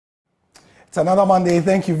It's another Monday.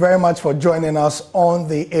 Thank you very much for joining us on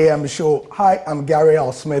the AM show. Hi, I'm Gary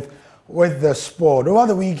L. Smith with the sport. Over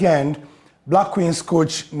the weekend, Black Queens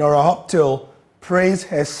coach Nora Hauptle praised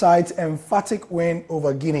her side's emphatic win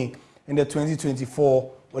over Guinea in the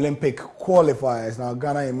 2024 Olympic Qualifiers. Now,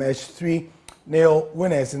 Ghana emerged 3-0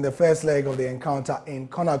 winners in the first leg of the encounter in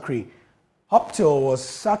Conakry. Hauptle was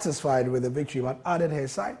satisfied with the victory, but added her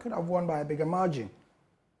side could have won by a bigger margin.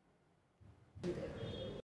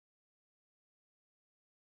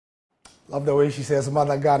 Love the way she says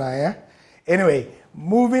Mother Ghana, yeah? Anyway,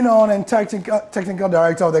 moving on, and technical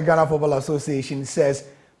director of the Ghana Football Association says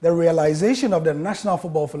the realization of the national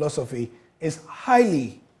football philosophy is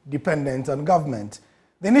highly dependent on government.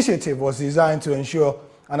 The initiative was designed to ensure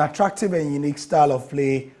an attractive and unique style of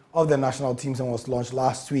play of the national teams and was launched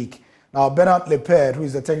last week. Now, Bernard Lepere, who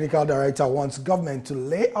is the technical director, wants government to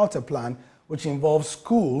lay out a plan which involves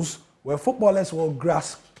schools where footballers will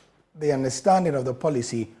grasp the understanding of the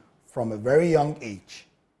policy from a very young age.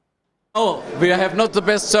 Oh, we have not the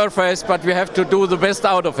best surface, but we have to do the best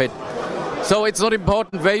out of it. So it's not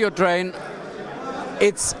important where you train,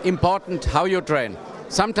 it's important how you train.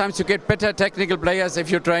 Sometimes you get better technical players if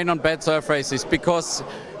you train on bad surfaces because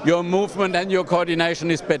your movement and your coordination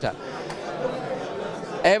is better.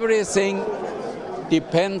 Everything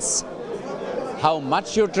depends how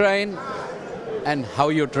much you train and how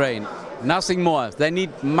you train. Nothing more. They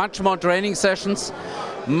need much more training sessions,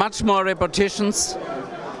 much more repetitions,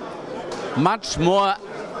 much more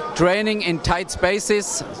training in tight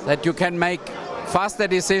spaces that you can make faster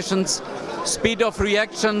decisions, speed of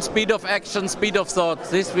reaction, speed of action, speed of thought.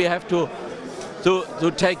 This we have to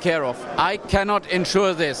take care of. I cannot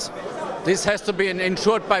ensure this. This has to be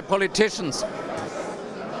ensured by politicians.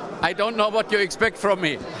 I don't know what you expect from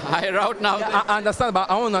me. I understand,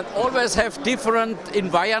 but I want to always have different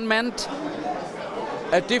environment,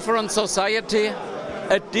 a different society,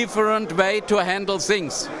 a different way to handle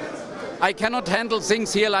things. I cannot handle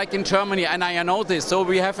things here like in Germany, and I know this, so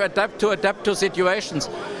we have to adapt to situations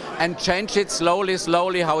and change it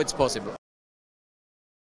slowly how it's possible.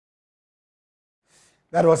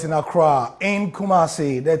 That was in Accra. In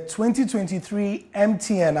Kumasi, the 2023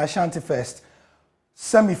 MTN Ashanti Fest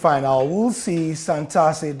semi-final will see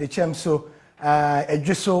Santase, Dechemso,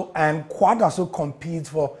 Edriso and Kwadaso compete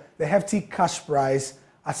for the hefty cash prize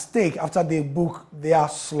at stake after they book their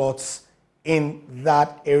slots in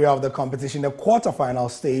that area of the competition. The quarterfinal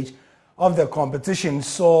stage of the competition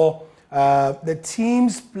saw the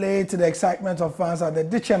teams play to the excitement of fans at the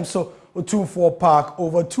Dechemso Otumfuo Park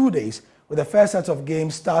over 2 days, with the first set of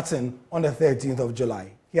games starting on the 13th of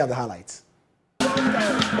July. Here are the highlights.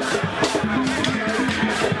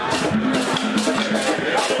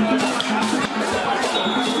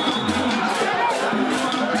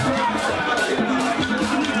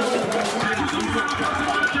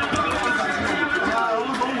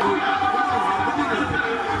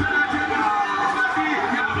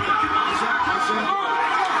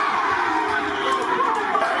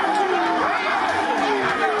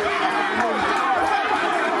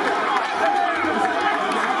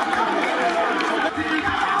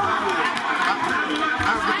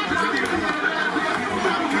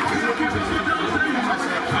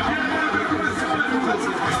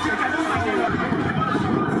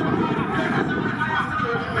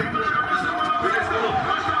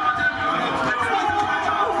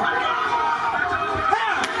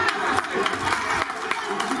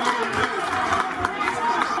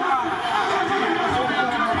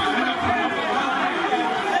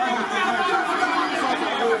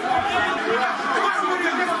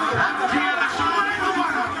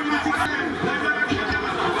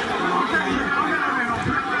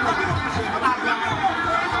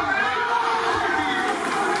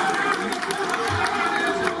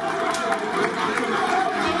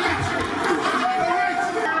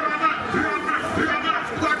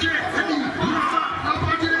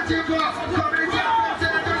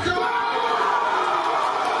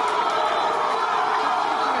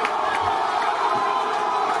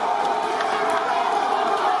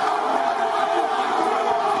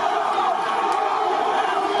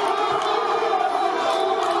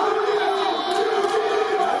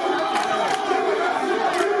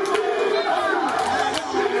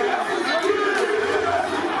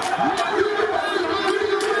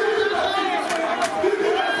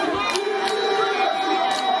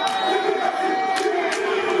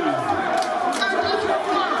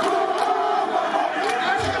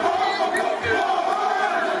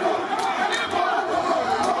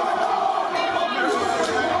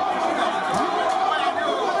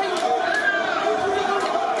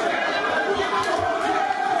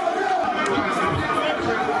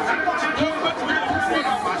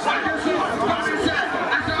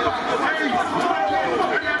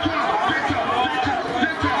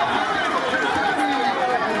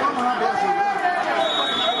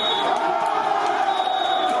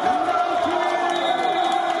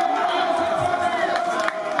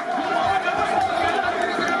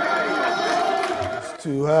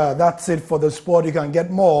 to her. That's it for the sport. You can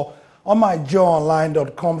get more on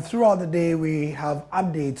myjoyonline.com. Throughout the day, we have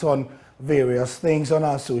updates on various things on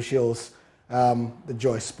our socials. The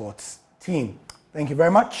Joy Sports team. Thank you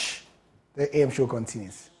very much. The AM show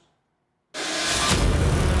continues.